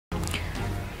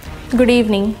Good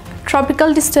evening.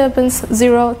 Tropical disturbance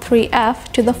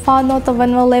 03F to the far north of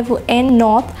Vanuatu and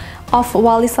north of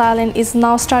Wallis Island is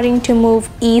now starting to move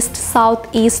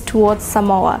east-southeast towards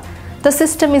Samoa. The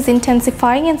system is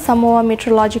intensifying and Samoa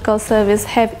Meteorological Service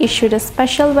have issued a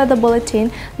special weather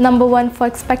bulletin number 1 for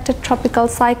expected tropical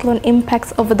cyclone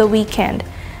impacts over the weekend.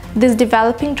 This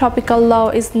developing tropical low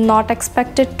is not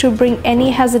expected to bring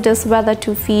any hazardous weather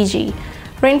to Fiji.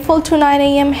 Rainfall to 9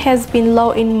 a.m. has been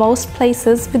low in most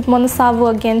places, with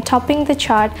Monasavu again topping the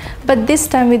chart, but this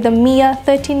time with a mere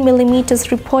 13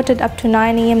 millimeters reported up to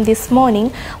 9 a.m. this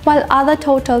morning, while other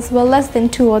totals were less than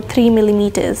 2 or 3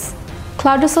 millimeters.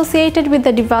 Cloud associated with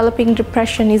the developing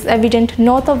depression is evident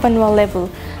north of Vanuatu.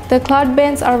 The cloud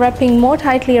bands are wrapping more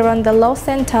tightly around the low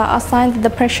center, a sign that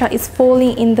the pressure is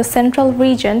falling in the central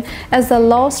region as the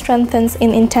low strengthens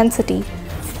in intensity.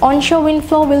 Onshore wind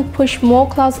flow will push more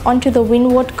clouds onto the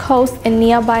windward coast and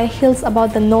nearby hills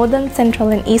about the northern, central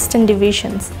and eastern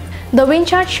divisions. The wind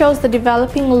chart shows the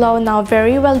developing low now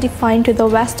very well defined to the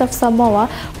west of Samoa,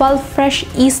 while fresh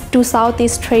east to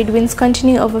southeast trade winds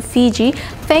continue over Fiji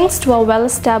thanks to a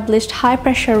well-established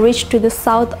high-pressure ridge to the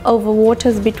south over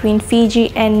waters between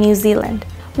Fiji and New Zealand.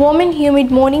 Warm and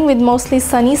humid morning with mostly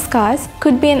sunny skies.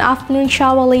 Could be an afternoon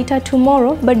shower later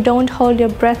tomorrow, but don't hold your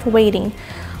breath waiting.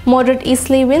 Moderate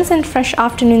easterly winds and fresh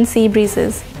afternoon sea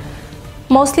breezes.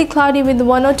 Mostly cloudy with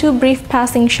 1 or 2 brief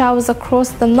passing showers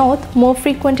across the north, more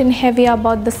frequent and heavier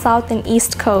about the south and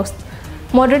east coast.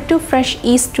 Moderate to fresh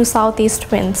east to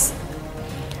southeast winds.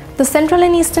 The central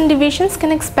and eastern divisions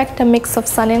can expect a mix of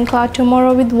sun and cloud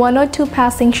tomorrow with 1 or 2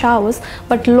 passing showers,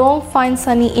 but long fine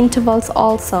sunny intervals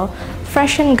also.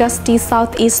 Fresh and gusty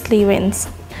southeasterly winds.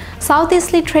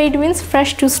 Southeasterly trade winds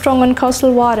fresh to strong on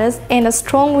coastal waters, and a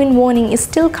strong wind warning is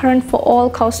still current for all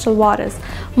coastal waters.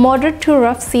 Moderate to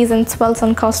rough seas and swells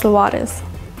on coastal waters.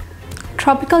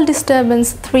 Tropical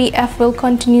disturbance 3F will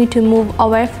continue to move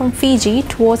away from Fiji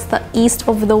towards the east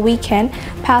over the weekend,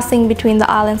 passing between the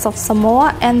islands of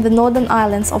Samoa and the northern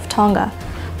islands of Tonga.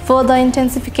 Further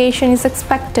intensification is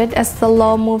expected as the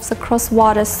low moves across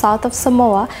waters south of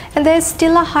Samoa, and there is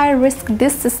still a high risk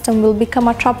this system will become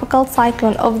a tropical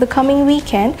cyclone over the coming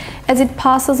weekend as it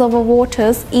passes over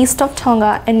waters east of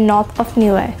Tonga and north of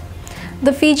Niue.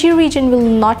 The Fiji region will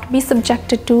not be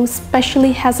subjected to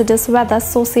especially hazardous weather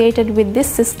associated with this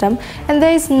system, and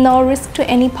there is no risk to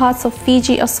any parts of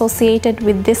Fiji associated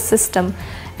with this system.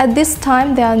 At this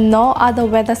time, there are no other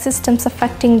weather systems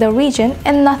affecting the region,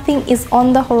 and nothing is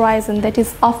on the horizon that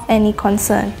is of any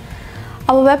concern.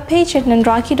 Our webpage at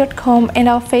NaDraki.com and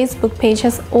our Facebook page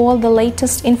has all the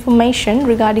latest information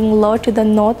regarding low to the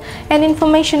north and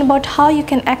information about how you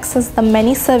can access the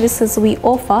many services we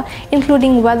offer,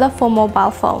 including weather for mobile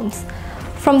phones.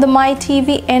 From the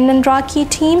MyTV and NaDraki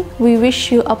team, we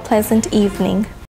wish you a pleasant evening.